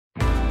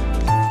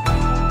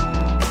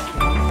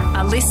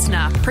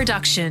listener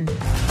production.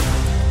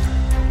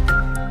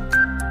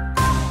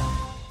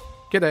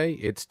 G'day,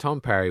 it's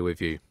Tom Parry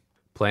with you.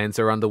 Plans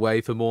are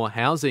underway for more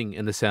housing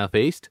in the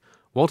southeast.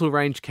 Wattle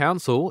Range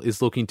Council is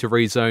looking to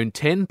rezone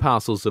 10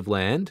 parcels of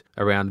land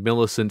around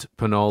Millicent,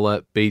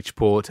 Penola,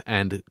 Beachport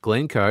and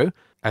Glencoe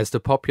as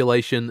the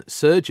population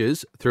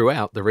surges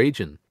throughout the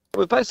region.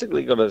 We've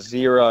basically got a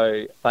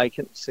zero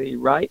vacancy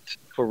rate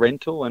for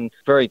rental and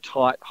very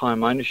tight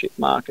home ownership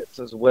markets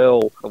as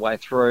well the way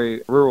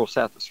through rural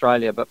South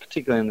Australia, but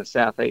particularly in the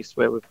southeast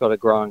where we've got a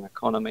growing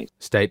economy.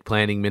 State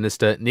Planning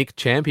Minister Nick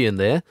Champion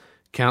there.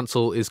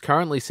 Council is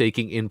currently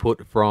seeking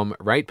input from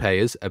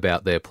ratepayers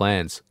about their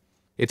plans.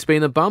 It's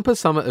been a bumper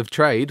summer of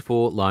trade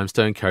for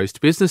Limestone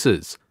Coast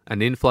businesses.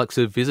 An influx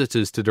of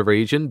visitors to the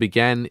region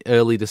began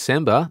early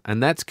December,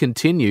 and that's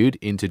continued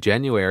into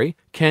January.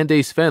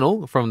 Candice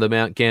Fennell from the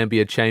Mount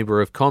Gambier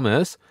Chamber of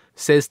Commerce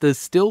says there's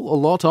still a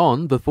lot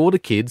on before the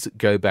kids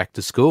go back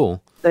to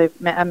school. The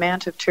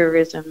amount of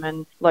tourism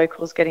and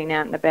locals getting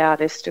out and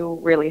about is still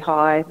really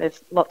high.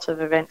 There's lots of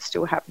events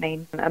still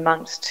happening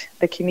amongst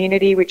the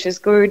community, which is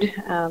good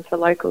for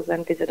locals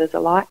and visitors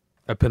alike.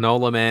 A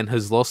Penola man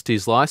has lost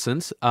his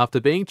licence after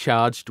being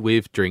charged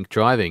with drink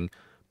driving.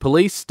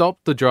 Police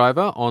stopped the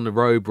driver on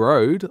Robe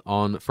Road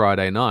on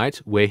Friday night,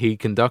 where he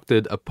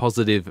conducted a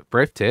positive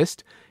breath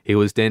test. He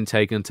was then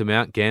taken to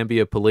Mount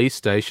Gambier Police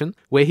Station,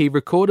 where he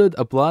recorded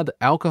a blood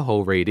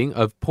alcohol reading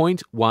of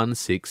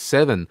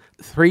 0.167,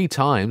 3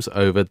 times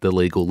over the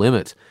legal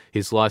limit.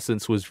 His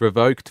licence was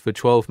revoked for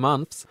 12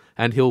 months,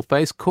 and he'll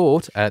face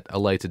court at a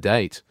later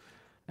date.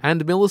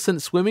 And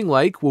Millicent Swimming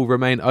Lake will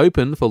remain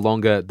open for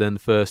longer than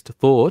first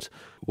thought.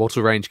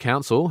 Wattle Range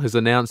Council has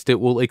announced it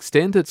will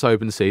extend its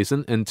open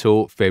season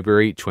until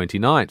February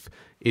 29th.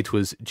 It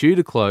was due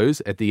to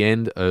close at the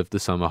end of the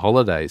summer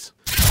holidays.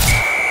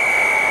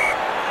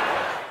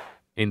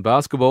 In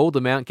basketball,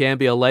 the Mount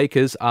Gambier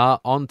Lakers are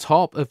on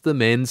top of the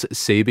men's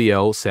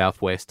CBL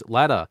Southwest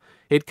ladder.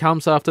 It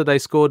comes after they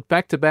scored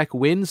back-to-back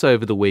wins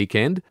over the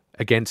weekend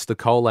against the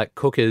Colac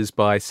Cookers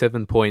by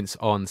 7 points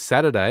on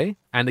Saturday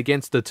and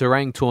against the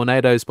Terang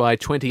Tornadoes by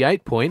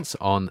 28 points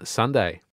on Sunday.